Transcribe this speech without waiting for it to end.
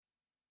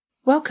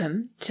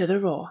Welcome to The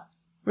Roar,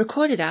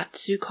 recorded at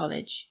Sioux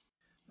College,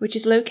 which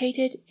is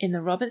located in the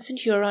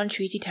Robinson-Huron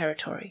Treaty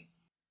Territory.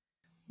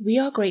 We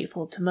are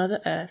grateful to Mother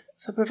Earth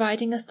for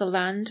providing us the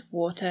land,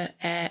 water,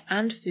 air,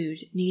 and food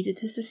needed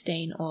to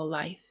sustain all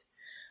life,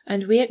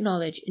 and we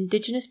acknowledge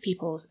Indigenous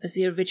peoples as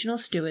the original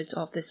stewards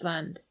of this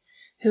land,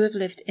 who have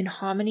lived in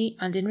harmony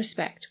and in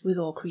respect with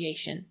all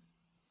creation.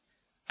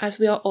 As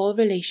we are all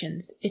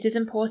relations, it is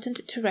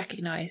important to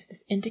recognize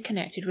this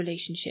interconnected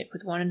relationship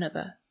with one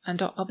another and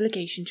our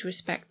obligation to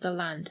respect the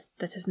land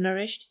that has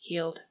nourished,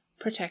 healed,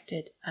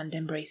 protected, and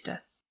embraced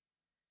us.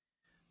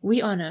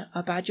 We honor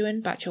our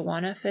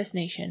Bajuan-Batchewana First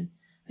Nation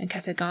and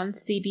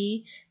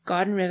Katagan-Sebi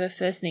Garden River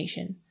First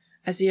Nation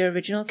as the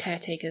original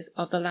caretakers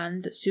of the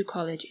land that Sioux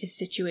College is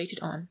situated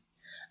on,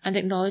 and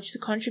acknowledge the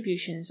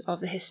contributions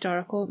of the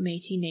historical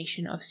Métis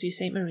Nation of Sault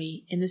Ste.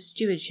 Marie in the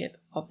stewardship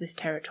of this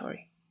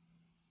territory.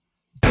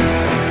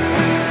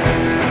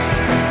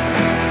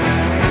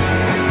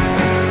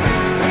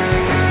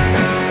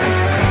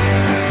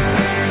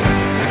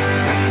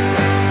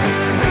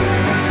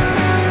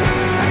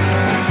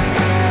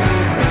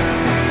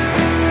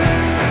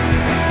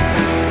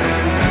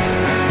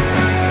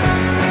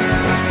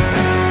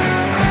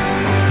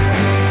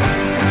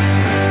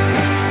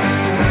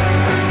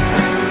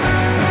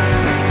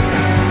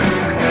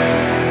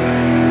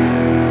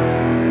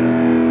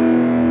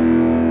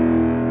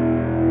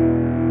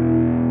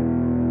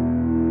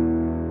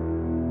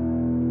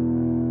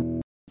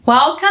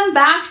 Welcome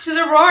back to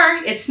The Roar.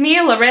 It's me,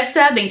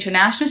 Larissa, the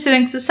International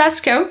Student Success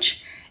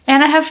Coach,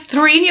 and I have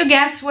 3 new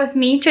guests with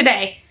me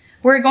today.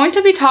 We're going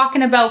to be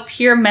talking about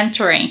peer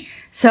mentoring,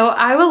 so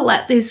I will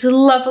let these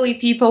lovely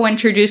people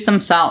introduce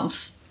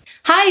themselves.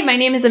 Hi, my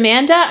name is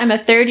Amanda. I'm a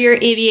third-year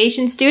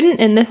aviation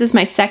student, and this is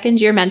my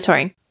second-year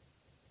mentoring.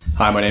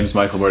 Hi, my name is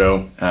Michael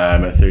Bordeaux.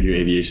 I'm a third-year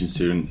aviation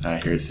student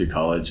here at Sioux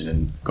College, and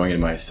I'm going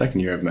into my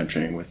second year of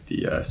mentoring with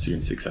the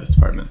Student Success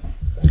Department.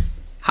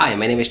 Hi,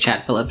 my name is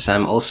Chad Phillips.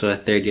 I'm also a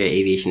third-year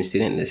aviation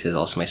student. This is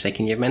also my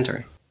second year of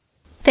mentoring.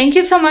 Thank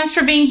you so much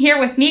for being here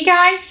with me,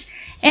 guys.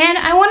 And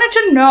I wanted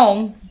to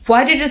know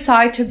why did you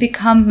decide to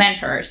become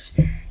mentors?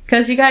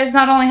 Because you guys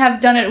not only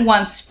have done it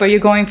once, but you're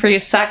going for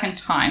your second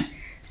time.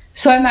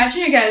 So I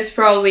imagine you guys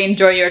probably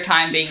enjoy your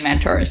time being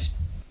mentors.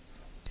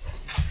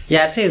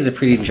 Yeah, I'd say it was a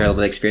pretty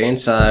enjoyable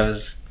experience. It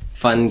was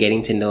fun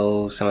getting to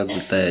know some of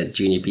the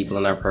junior people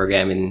in our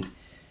program and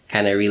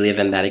kind of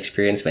reliving that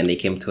experience when they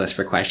came to us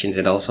for questions.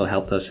 It also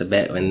helped us a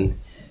bit when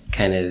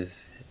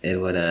it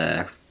would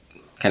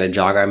kind of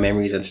jog our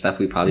memories and stuff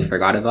we probably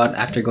forgot about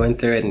after going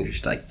through it, and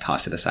just like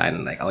toss it aside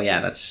and like, oh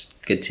yeah, that's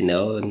good to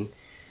know and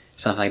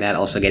stuff like that.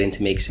 Also getting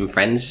to make some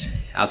friends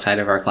outside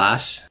of our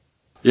class.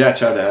 Yeah,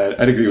 Chad,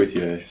 I'd agree with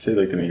you. I'd say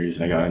like the main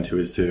reason I got into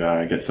it is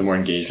to get some more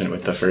engagement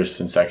with the first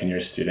and second year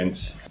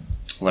students.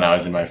 When I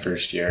was in my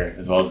first year,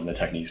 as well as in the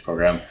techniques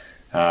program,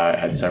 I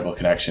had several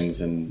connections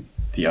in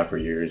the upper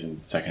years and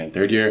second and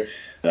third year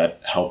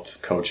that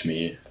helped coach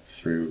me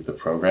through the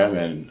program,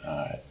 and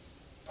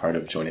part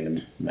of joining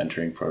the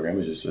mentoring program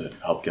was just to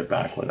help give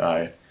back what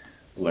I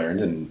learned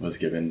and was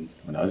given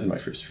when I was in my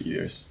first few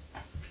years.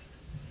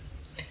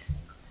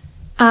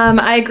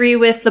 I agree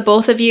with the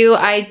both of you.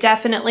 I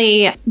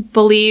definitely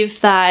believe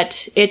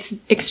that it's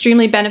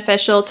extremely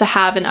beneficial to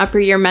have an upper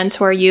year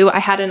mentor you. I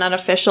had an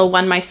unofficial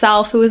one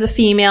myself who was a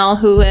female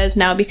who has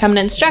now become an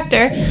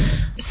instructor.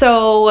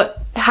 So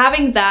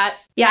having that,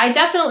 yeah, I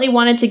definitely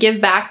wanted to give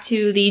back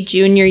to the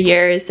junior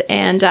years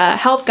and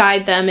help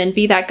guide them and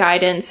be that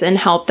guidance and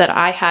help that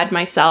I had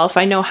myself.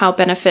 I know how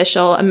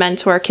beneficial a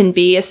mentor can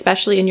be,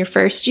 especially in your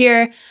first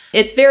year.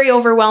 It's very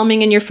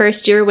overwhelming in your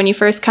first year when you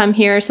first come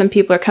here. Some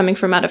people are coming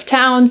from out of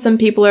town. Some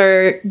people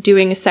are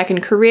doing a second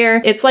career.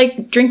 It's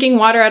like drinking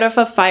water out of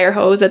a fire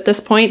hose at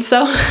this point.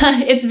 So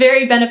it's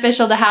very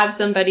beneficial to have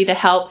somebody to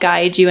help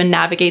guide you and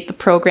navigate the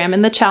program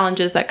and the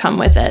challenges that come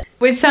with it.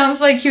 It sounds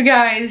like you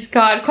guys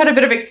got quite a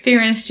bit of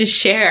experience to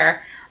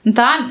share. On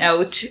that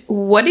note,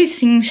 what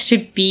seems to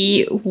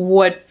be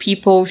what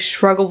people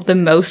struggle the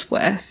most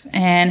with,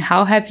 and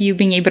how have you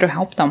been able to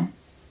help them?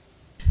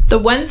 The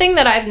one thing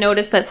that I've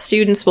noticed that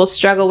students will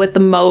struggle with the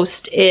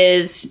most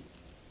is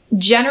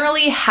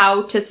generally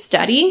how to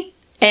study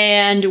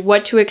and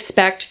what to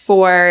expect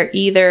for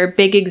either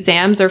big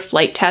exams or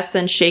flight tests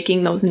and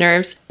shaking those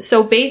nerves.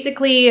 So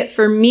basically,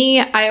 for me,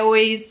 I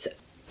always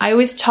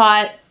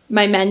taught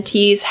my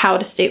mentees how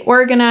to stay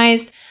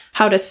organized,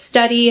 how to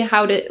study,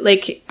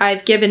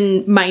 I've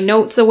given my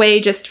notes away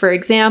just for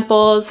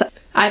examples.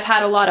 I've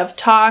had a lot of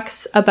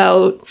talks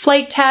about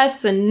flight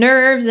tests and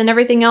nerves and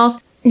everything else.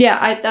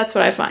 Yeah, that's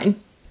what I find.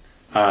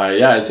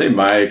 I'd say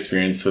my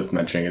experience with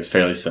mentoring is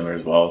fairly similar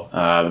as well.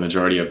 The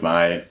majority of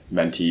my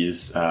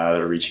mentees that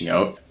are reaching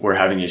out were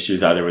having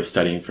issues either with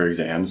studying for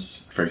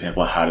exams, for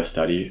example, how to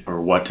study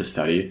or what to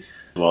study,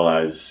 as well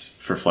as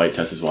for flight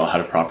tests as well, how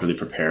to properly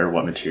prepare,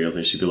 what materials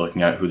they should be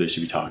looking at, who they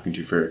should be talking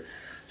to for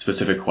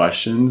specific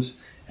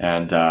questions,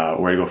 and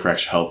where to go for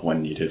extra help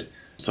when needed.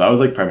 So that was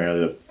like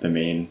primarily the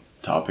main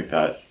topic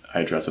that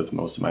I address with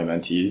most of my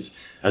mentees,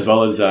 as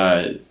well as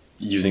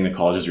using the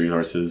college's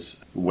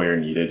resources where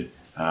needed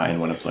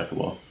and when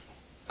applicable.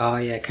 Oh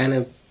yeah, kind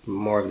of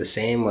more of the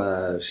same.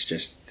 It's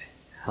just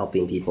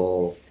helping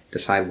people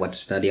decide what to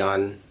study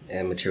on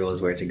and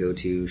materials where to go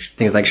to.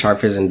 Things like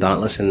Sharpers and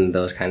Dauntless and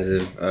those kinds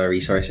of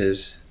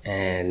resources,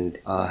 and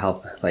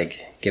help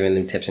like giving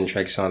them tips and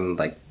tricks on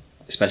like,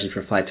 especially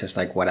for flight tests,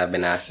 like what I've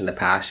been asked in the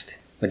past.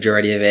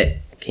 Majority of it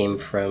came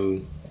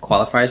from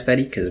qualifier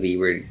study because we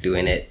were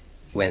doing it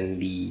when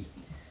the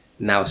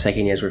now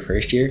second years were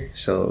first year,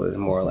 so it was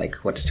more like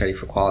what to study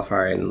for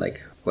qualifier and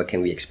like what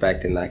can we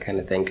expect and that kind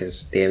of thing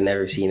because they have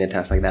never seen a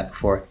test like that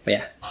before. But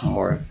yeah,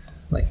 more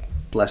like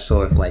less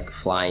so of like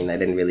flying. I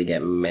didn't really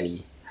get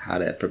many how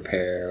to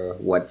prepare or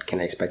what can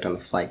I expect on the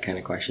flight kind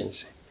of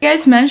questions. You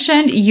guys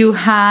mentioned you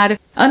had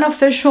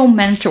unofficial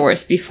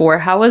mentors before.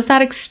 How was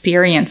that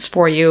experience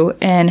for you,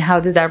 and how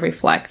did that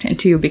reflect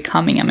into you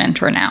becoming a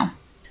mentor now?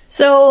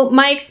 So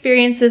my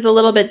experience is a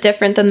little bit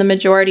different than the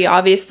majority,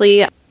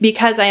 obviously,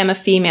 because I am a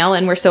female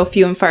and we're so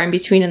few and far in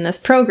between in this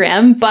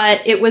program.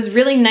 But it was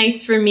really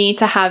nice for me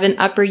to have an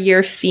upper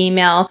year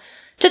female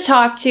to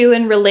talk to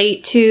and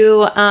relate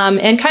to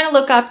and kind of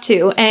look up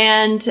to.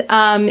 And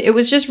it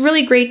was just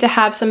really great to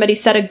have somebody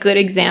set a good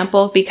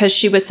example because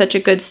she was such a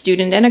good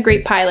student and a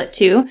great pilot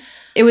too.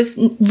 It was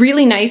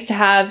really nice to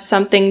have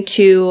something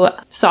to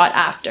sought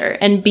after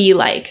and be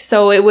like.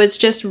 So it was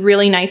just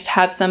really nice to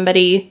have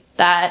somebody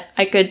that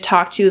I could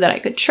talk to, that I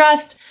could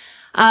trust,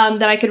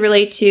 that I could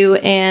relate to,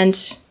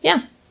 and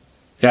yeah.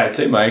 Yeah, I'd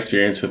say my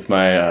experience with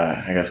my,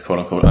 I guess, quote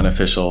unquote,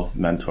 unofficial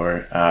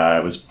mentor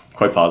was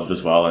quite positive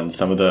as well. And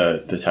some of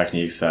the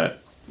techniques that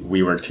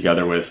we work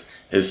together with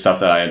is stuff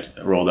that I had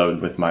rolled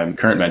out with my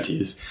current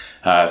mentees.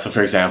 So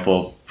for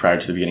example, prior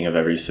to the beginning of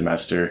every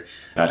semester,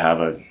 I'd have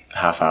a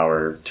half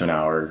hour to an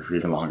hour or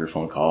even longer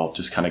phone call,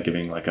 just kind of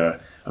giving like a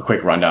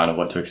quick rundown of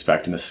what to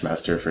expect in the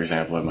semester. For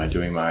example, am I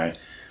doing my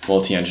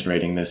multi-engine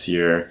rating this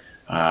year,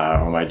 or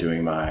am I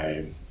doing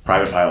my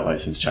private pilot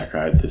license check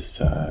ride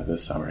this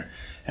summer,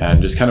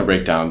 and just kind of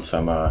break down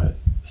some of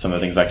the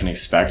things I can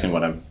expect and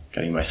what I'm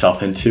getting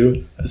myself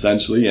into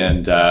essentially,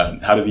 and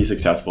how to be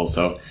successful.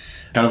 So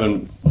kind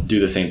of do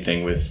the same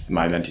thing with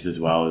my mentees as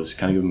well, is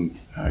kind of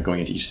give them,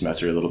 going into each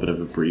semester, a little bit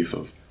of a brief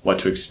of what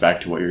to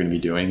expect, what you're going to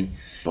be doing,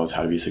 as well as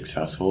how to be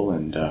successful.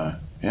 And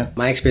yeah.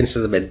 My experience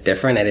was a bit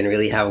different. I didn't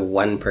really have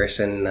one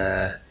person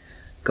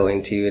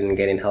going to and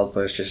getting help. It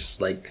was just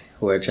like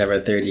whichever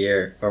third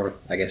year, or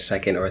I guess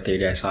second or third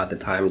year I saw at the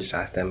time, just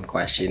ask them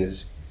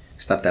questions,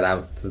 stuff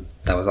that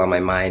was on my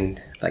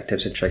mind, like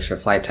tips and tricks for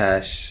flight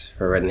tests,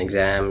 for written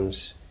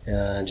exams,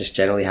 just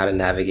generally how to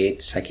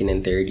navigate second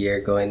and third year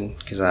going,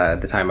 because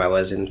at the time I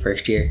was in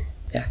first year.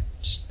 Yeah,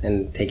 just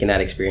and taking that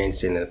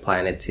experience and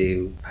applying it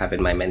to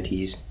having my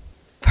mentees.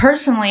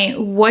 Personally,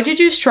 what did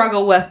you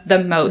struggle with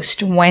the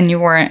most when you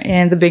were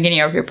in the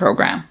beginning of your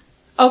program?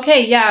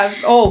 Okay, yeah.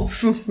 Oh,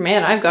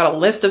 man, I've got a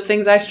list of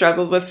things I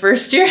struggled with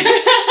first year. Do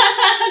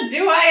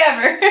I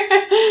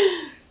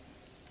ever?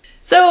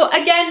 So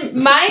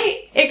again,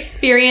 my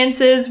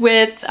experiences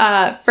with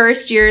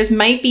first years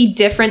might be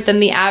different than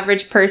the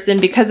average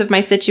person because of my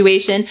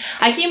situation.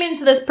 I came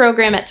into this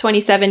program at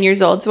 27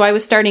 years old, so I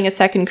was starting a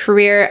second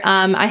career.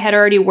 I had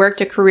already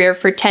worked a career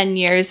for 10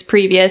 years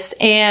previous,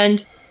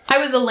 and I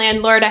was a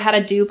landlord. I had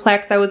a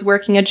duplex. I was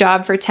working a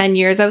job for 10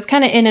 years. I was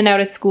kind of in and out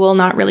of school,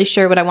 not really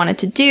sure what I wanted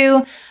to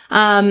do.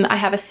 I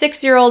have a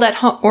 6-year-old at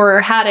home,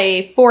 or had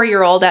a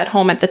 4-year-old at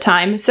home at the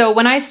time. So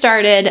when I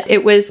started,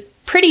 it was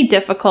pretty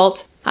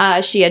difficult.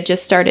 She had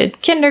just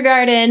started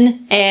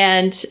kindergarten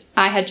and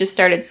I had just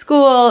started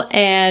school,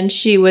 and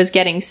she was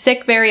getting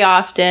sick very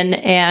often,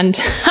 and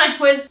I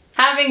was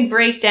having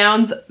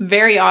breakdowns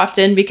very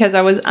often because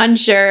I was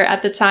unsure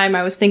at the time.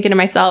 I was thinking to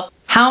myself,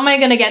 how am I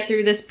going to get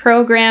through this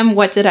program?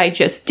 What did I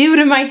just do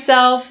to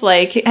myself?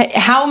 Like,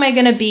 how am I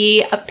going to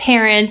be a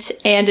parent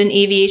and an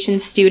aviation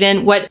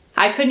student?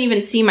 I couldn't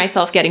even see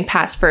myself getting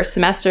past first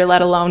semester,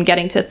 let alone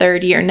getting to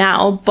third year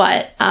now.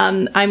 But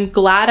I'm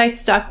glad I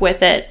stuck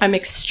with it. I'm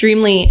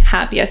extremely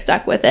happy I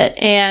stuck with it.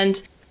 And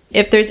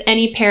if there's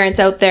any parents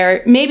out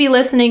there maybe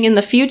listening in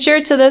the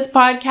future to this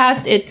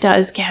podcast, it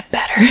does get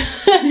better.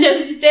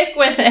 Just stick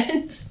with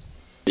it.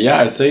 Yeah,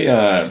 I'd say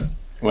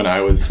when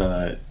I was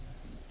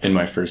in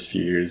my first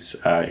few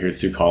years here at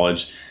Sault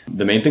College,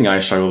 the main thing I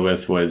struggled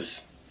with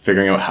was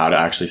figuring out how to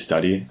actually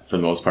study. For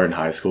the most part in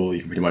high school, you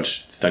can pretty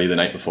much study the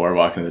night before,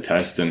 walk into the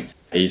test and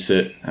ace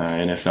it,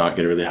 and if not,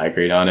 get a really high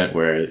grade on it,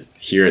 whereas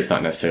here it's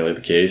not necessarily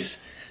the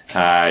case.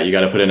 You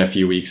got to put in a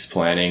few weeks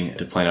planning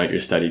to plan out your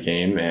study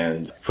game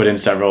and put in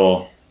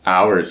several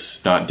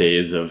hours, not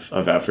days of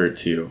effort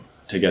to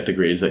get the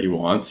grades that you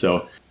want.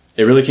 So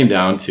it really came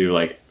down to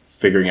like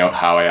figuring out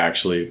how I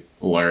actually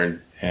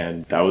learn.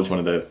 And that was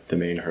one of the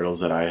main hurdles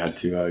that I had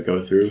to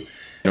go through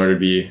in order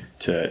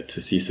to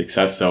see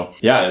success. So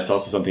yeah, it's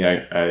also something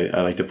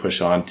I like to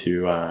push on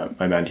to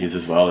my mentees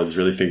as well, is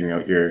really figuring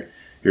out your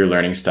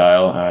learning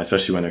style,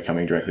 especially when they're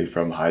coming directly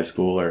from high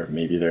school, or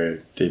maybe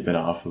they've been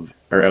off of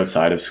or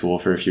outside of school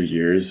for a few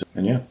years.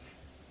 And yeah.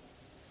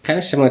 Kind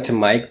of similar to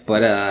Mike,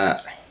 but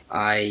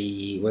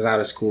I was out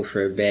of school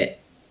for a bit,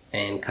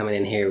 and coming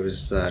in here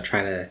was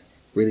trying to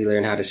really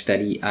learn how to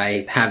study.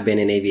 I have been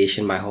in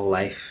aviation my whole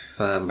life.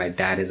 My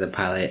dad is a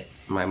pilot.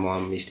 My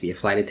mom used to be a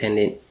flight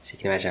attendant. So you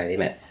can imagine how they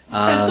met.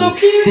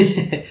 That's so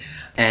cute.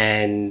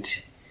 And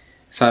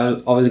so I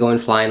was always going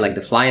flying. Like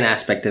the flying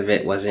aspect of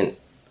it wasn't,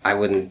 I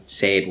wouldn't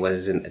say it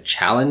wasn't a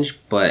challenge,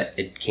 but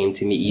it came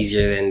to me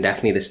easier than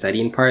definitely the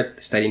studying part.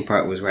 The studying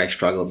part was where I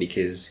struggled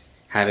because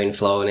having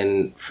flown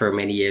in for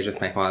many years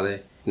with my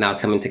father, now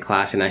coming to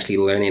class and actually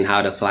learning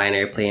how to fly an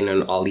airplane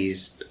and all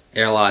these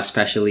air law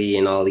especially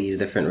and all these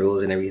different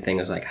rules and everything,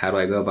 I was like, how do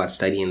I go about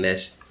studying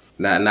this?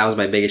 That was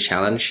my biggest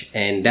challenge,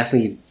 and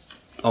definitely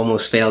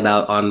almost failed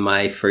out on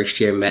my first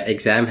year Met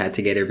exam, had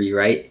to get a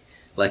rewrite.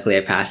 Luckily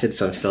I passed it,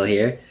 so I'm still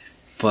here.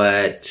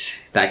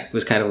 But that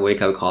was kind of a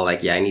wake-up call,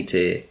 like, yeah, I need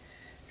to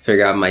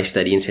figure out my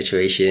studying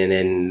situation,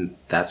 and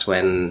that's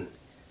when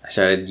I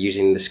started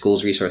using the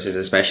school's resources,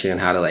 especially on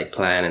how to like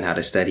plan and how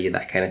to study,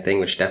 that kind of thing,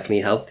 which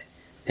definitely helped.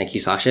 Thank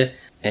you, Sasha.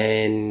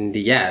 And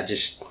yeah,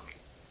 just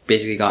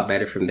basically got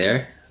better from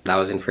there. That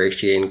was in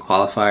first year, and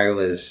qualifier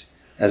was,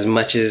 as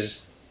much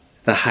as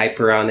the hype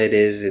around it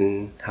is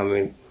and how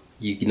many,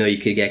 you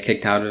could get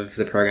kicked out of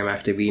the program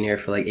after being here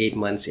for like 8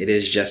 months, it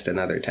is just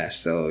another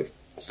test. So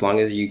as long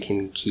as you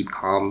can keep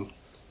calm,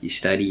 you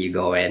study, you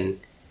go in,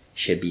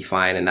 should be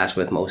fine. And that's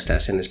with most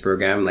tests in this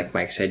program. Like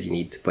Mike said, you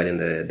need to put in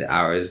the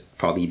hours,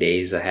 probably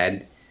days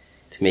ahead,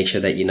 to make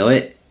sure that you know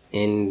it,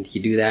 and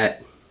you do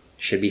that,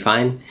 should be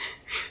fine.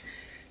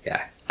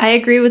 Yeah. I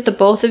agree with the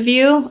both of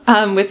you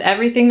with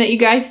everything that you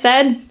guys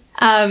said.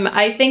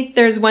 I think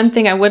there's one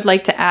thing I would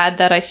like to add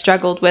that I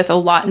struggled with a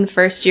lot in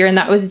first year, and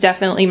that was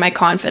definitely my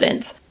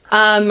confidence.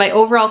 My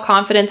overall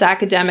confidence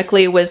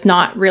academically was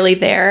not really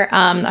there.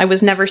 I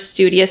was never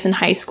studious in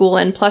high school,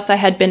 and plus I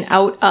had been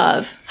out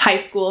of high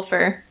school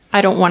for,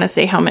 I don't want to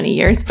say how many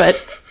years,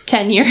 but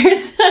 10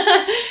 years.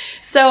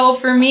 So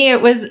for me,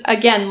 it was,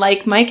 again,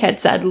 like Mike had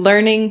said,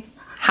 learning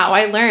how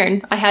I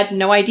learn. I had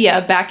no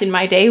idea. Back in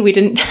my day, we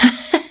didn't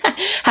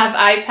have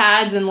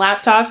iPads and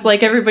laptops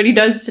like everybody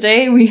does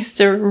today. We used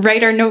to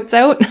write our notes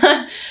out.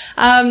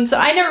 So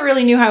I never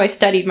really knew how I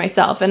studied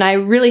myself, and I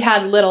really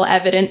had little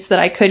evidence that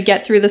I could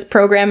get through this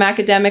program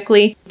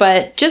academically,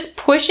 but just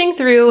pushing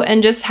through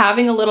and just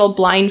having a little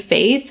blind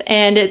faith.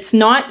 And it's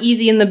not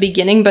easy in the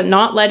beginning, but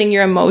not letting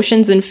your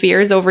emotions and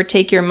fears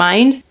overtake your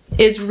mind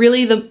is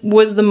really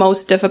was the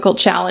most difficult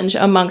challenge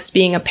amongst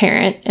being a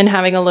parent and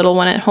having a little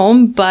one at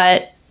home.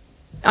 But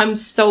I'm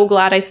so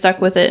glad I stuck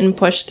with it and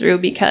pushed through,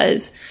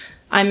 because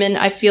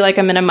I feel like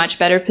I'm in a much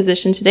better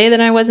position today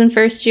than I was in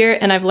first year,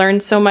 and I've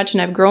learned so much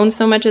and I've grown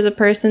so much as a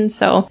person,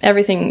 so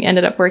everything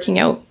ended up working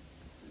out.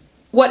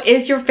 What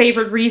is your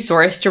favorite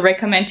resource to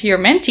recommend to your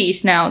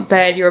mentees now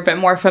that you're a bit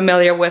more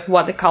familiar with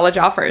what the college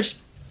offers?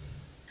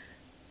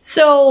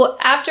 So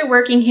after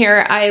working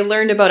here, I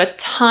learned about a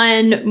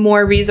ton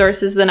more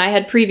resources than I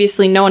had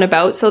previously known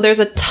about. So there's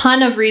a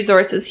ton of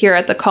resources here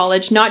at the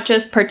college, not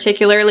just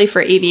particularly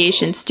for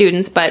aviation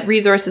students, but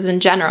resources in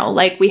general.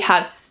 Like we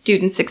have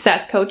student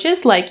success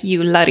coaches like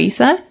you,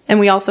 Larissa, and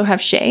we also have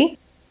Shay.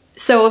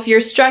 So if you're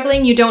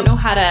struggling, you don't know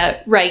how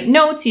to write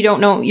notes,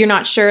 you're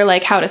not sure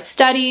like how to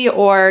study,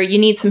 or you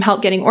need some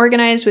help getting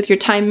organized with your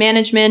time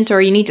management,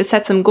 or you need to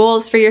set some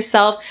goals for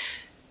yourself,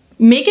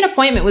 make an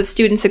appointment with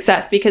Student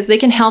Success, because they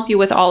can help you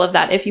with all of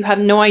that if you have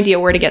no idea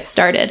where to get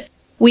started.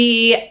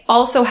 We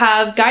also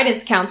have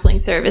guidance counseling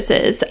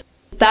services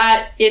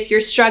that if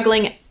you're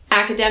struggling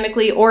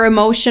academically or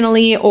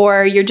emotionally,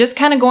 or you're just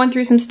kind of going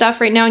through some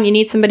stuff right now and you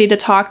need somebody to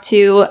talk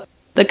to,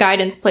 the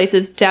guidance place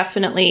is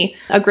definitely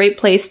a great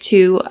place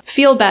to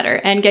feel better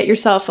and get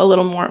yourself a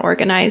little more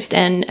organized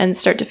and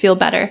start to feel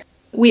better.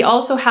 We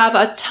also have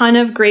a ton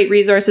of great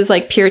resources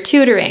like peer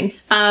tutoring.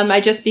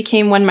 I just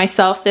became one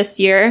myself this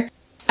year.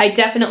 I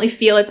definitely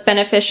feel it's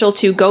beneficial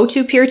to go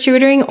to peer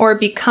tutoring or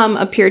become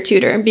a peer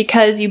tutor,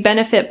 because you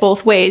benefit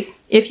both ways.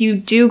 If you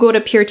do go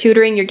to peer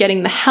tutoring, you're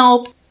getting the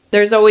help.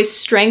 There's always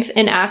strength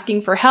in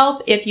asking for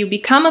help. If you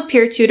become a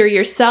peer tutor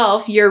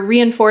yourself, you're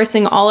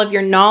reinforcing all of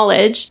your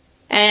knowledge,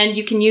 and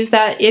you can use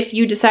that if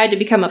you decide to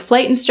become a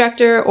flight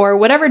instructor or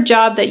whatever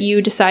job that you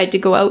decide to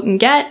go out and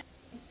get.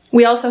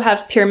 We also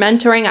have peer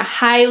mentoring. I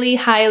highly,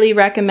 highly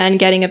recommend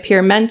getting a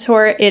peer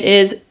mentor. It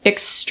is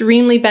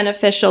extremely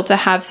beneficial to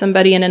have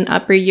somebody in an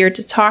upper year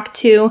to talk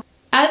to.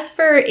 As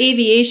for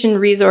aviation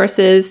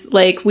resources,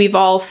 like we've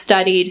all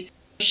studied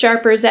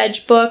Sharper's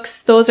Edge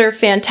books, those are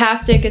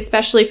fantastic,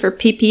 especially for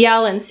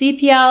PPL and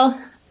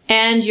CPL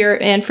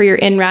and for your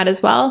INRAD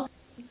as well.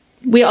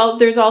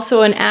 There's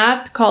also an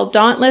app called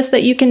Dauntless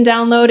that you can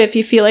download if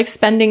you feel like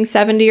spending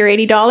 $70 or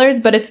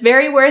 $80, but it's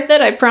very worth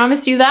it. I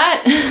promise you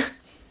that.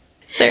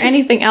 Is there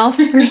anything else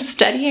for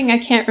studying? I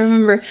can't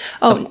remember.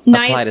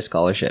 Apply to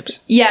scholarships.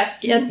 Yes,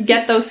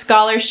 get those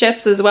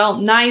scholarships as well.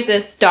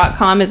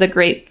 NYSIS.com is a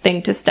great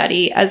thing to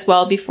study as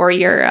well before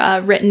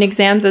your written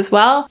exams as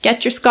well.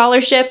 Get your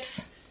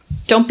scholarships.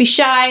 Don't be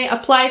shy.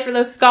 Apply for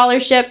those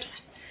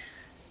scholarships.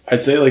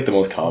 I'd say like the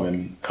most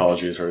common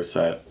college resource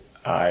that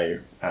I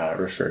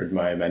referred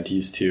my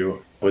mentees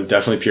to was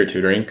definitely peer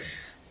tutoring,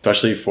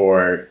 especially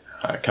for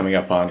coming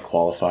up on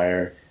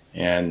qualifier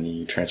and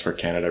the Transport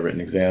Canada written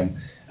exam.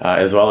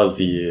 as well as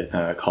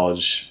the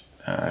college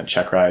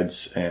check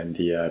rides and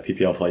the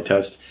PPL flight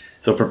test.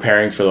 So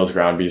preparing for those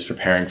ground views,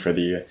 preparing for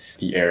the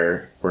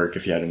air work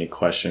if you had any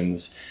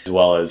questions, as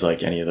well as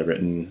like any of the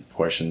written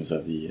portions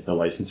of the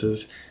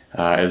licenses,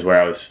 is where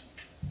I was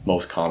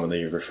most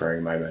commonly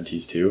referring my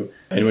mentees to,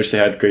 in which they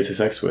had great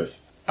success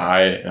with.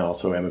 I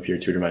also am a peer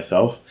tutor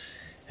myself,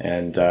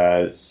 and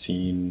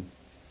seen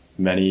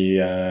many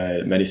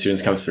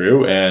students come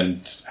through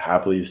and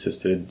happily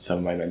assisted some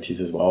of my mentees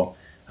as well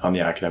on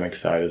the academic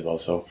side as well.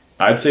 So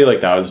I'd say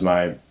like that was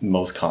my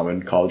most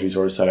common college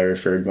resource that I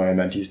referred my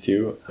mentees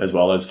to, as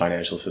well as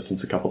financial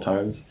assistance a couple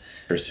times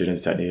for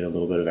students that need a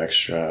little bit of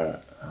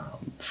extra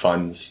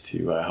funds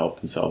to help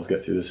themselves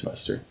get through the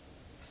semester.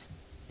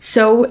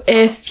 So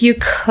if you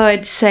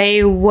could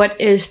say, what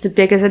is the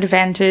biggest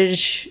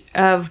advantage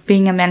of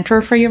being a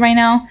mentor for you right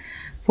now?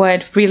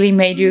 What really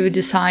made you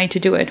decide to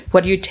do it?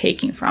 What are you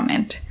taking from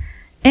it?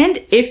 And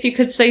if you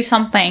could say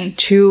something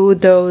to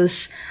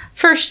those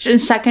first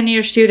and second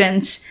year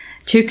students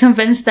to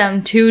convince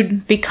them to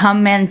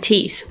become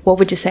mentees, what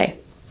would you say?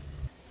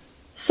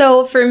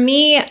 So for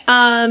me,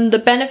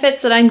 the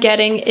benefits that I'm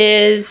getting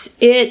is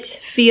it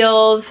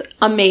feels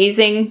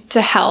amazing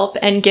to help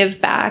and give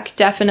back,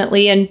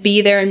 definitely, and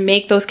be there and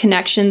make those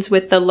connections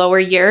with the lower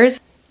years.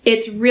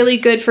 It's really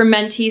good for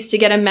mentees to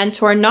get a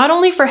mentor, not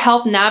only for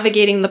help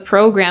navigating the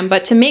program,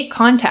 but to make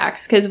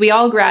contacts, because we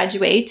all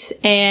graduate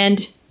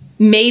and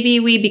maybe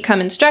we become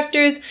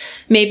instructors,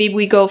 maybe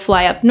we go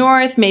fly up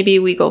north, maybe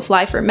we go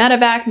fly for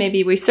medevac,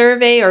 maybe we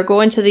survey or go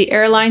into the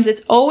airlines.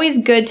 It's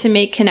always good to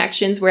make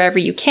connections wherever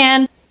you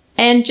can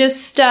and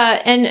just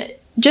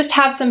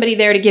have somebody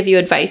there to give you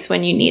advice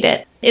when you need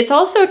it. It's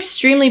also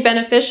extremely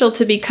beneficial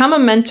to become a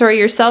mentor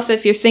yourself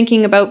if you're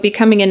thinking about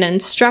becoming an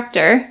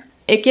instructor.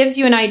 It gives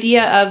you an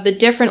idea of the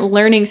different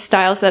learning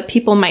styles that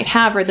people might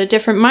have or the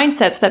different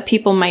mindsets that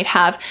people might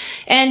have.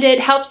 And it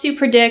helps you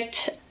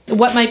predict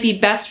what might be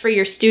best for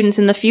your students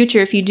in the future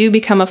if you do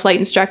become a flight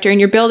instructor and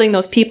you're building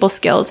those people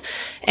skills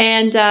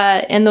and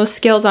those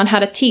skills on how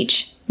to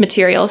teach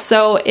material.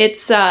 So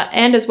it's,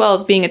 and as well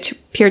as being a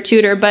peer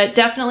tutor, but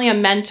definitely a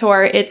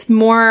mentor. It's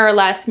more or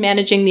less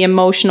managing the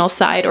emotional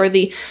side or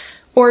the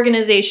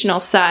organizational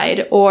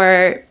side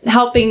or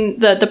helping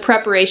the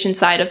preparation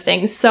side of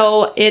things.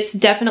 So it's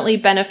definitely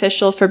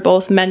beneficial for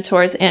both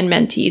mentors and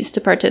mentees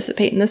to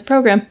participate in this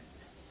program.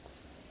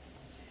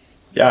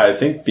 Yeah, I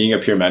think being a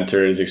peer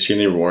mentor is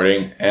extremely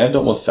rewarding and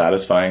almost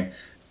satisfying.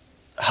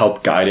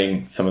 Help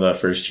guiding some of the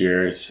first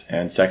years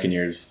and second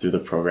years through the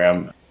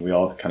program. We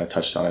all kind of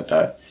touched on it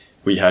that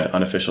we had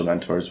unofficial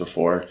mentors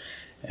before,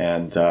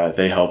 and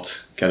they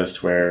helped get us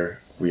to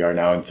where we are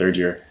now in third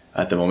year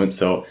at the moment.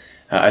 So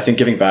I think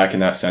giving back in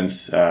that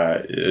sense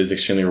is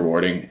extremely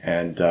rewarding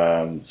and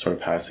sort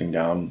of passing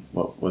down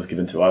what was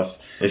given to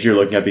us. If you're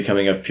looking at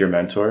becoming a peer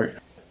mentor,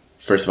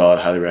 first of all,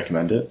 I'd highly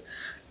recommend it.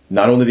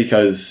 Not only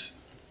because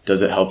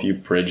does it help you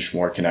bridge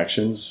more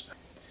connections,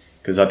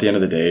 because at the end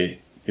of the day,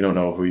 you don't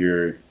know who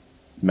your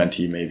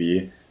mentee may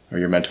be or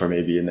your mentor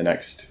may be in the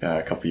next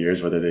couple of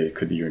years, whether they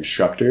could be your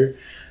instructor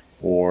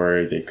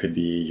or they could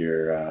be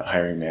your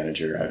hiring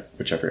manager at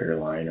whichever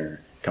airline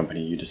or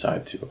company you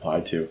decide to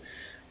apply to.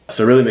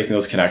 So really making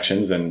those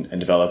connections and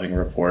developing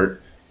a rapport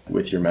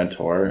with your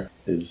mentor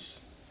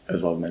is,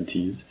 as well as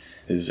mentees,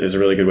 is a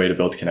really good way to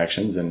build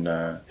connections. And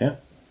yeah,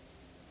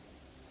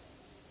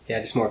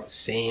 just more of the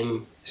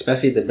same,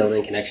 especially the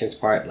building connections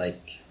part.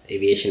 Like,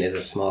 aviation is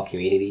a small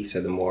community,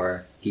 so the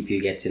more people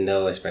you get to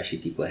know, especially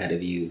people ahead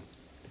of you,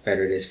 the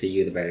better it is for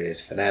you, the better it is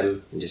for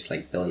them. And just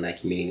like building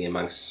that community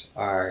amongst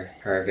our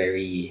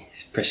very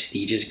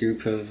prestigious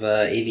group of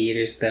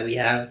aviators that we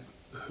have.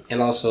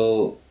 And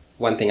also,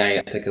 one thing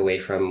I took away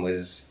from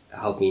was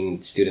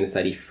helping students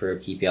study for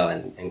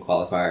PPL and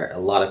qualify. A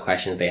lot of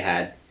questions they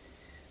had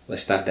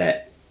was stuff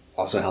that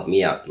also helped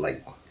me out.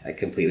 Like, I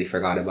completely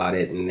forgot about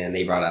it, and then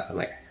they brought up, I'm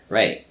like,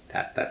 right,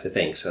 that's the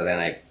thing. So then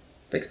I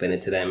explained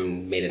it to them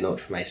and made a note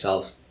for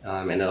myself.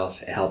 And it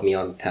also helped me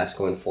on tasks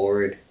going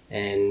forward.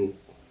 And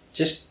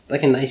just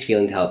like a nice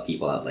feeling to help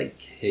people out. Like,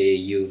 hey,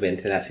 you've been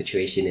through that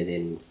situation and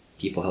then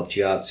people helped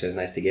you out. So it's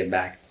nice to give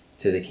back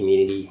to the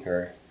community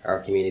or our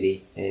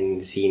community,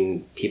 and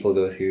seeing people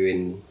go through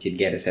and you'd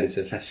get a sense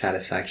of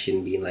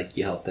satisfaction being like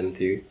you helped them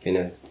through,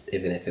 even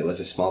if it was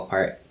a small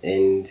part.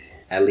 And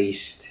at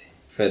least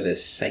for the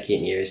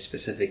second year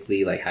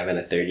specifically, like having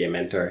a third year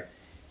mentor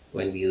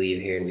when we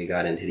leave here and we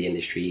got into the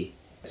industry,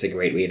 it's a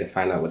great way to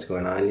find out what's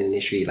going on in the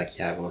industry. Like,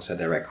 you have almost a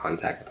direct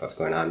contact with what's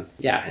going on.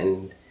 Yeah,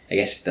 and I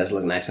guess it does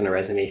look nice on a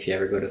resume if you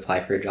ever go to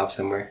apply for a job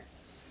somewhere.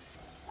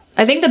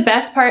 I think the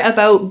best part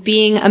about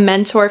being a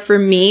mentor for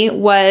me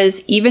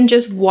was even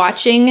just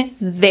watching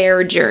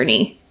their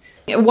journey.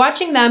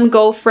 Watching them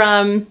go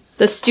from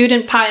the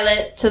student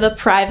pilot to the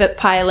private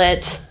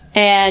pilot,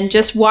 and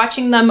just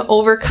watching them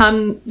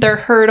overcome their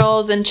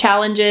hurdles and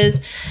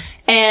challenges,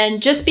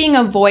 and just being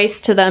a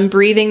voice to them,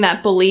 breathing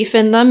that belief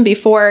in them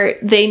before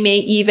they may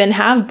even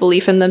have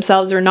belief in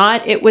themselves or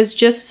not. It was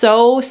just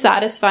so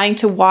satisfying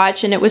to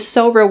watch, and it was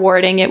so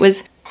rewarding. It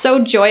was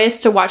so joyous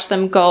to watch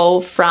them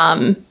go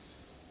from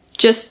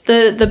just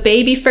the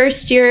baby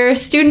first year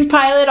student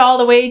pilot all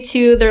the way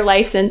to their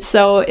license.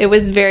 So it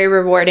was very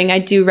rewarding. I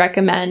do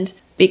recommend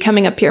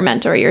becoming a peer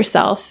mentor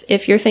yourself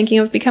if you're thinking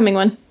of becoming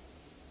one.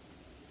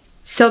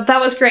 So that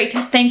was great.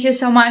 Thank you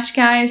so much,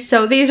 guys.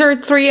 So these are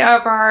 3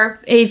 of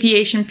our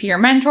aviation peer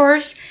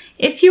mentors.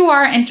 If you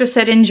are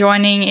interested in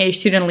joining a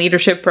student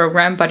leadership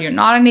program, but you're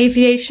not in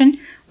aviation,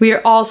 we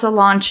are also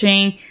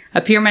launching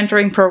a peer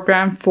mentoring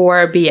program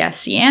for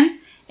BSCN.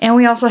 And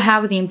we also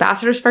have the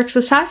Ambassadors for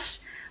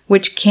Success,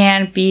 which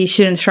can be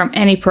students from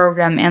any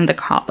program in the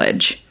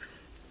college.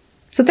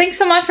 So thanks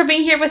so much for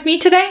being here with me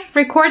today,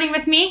 recording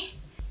with me.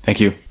 Thank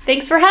you.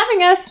 Thanks for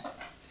having us.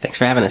 Thanks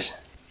for having us.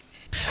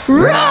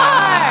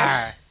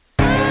 Roar!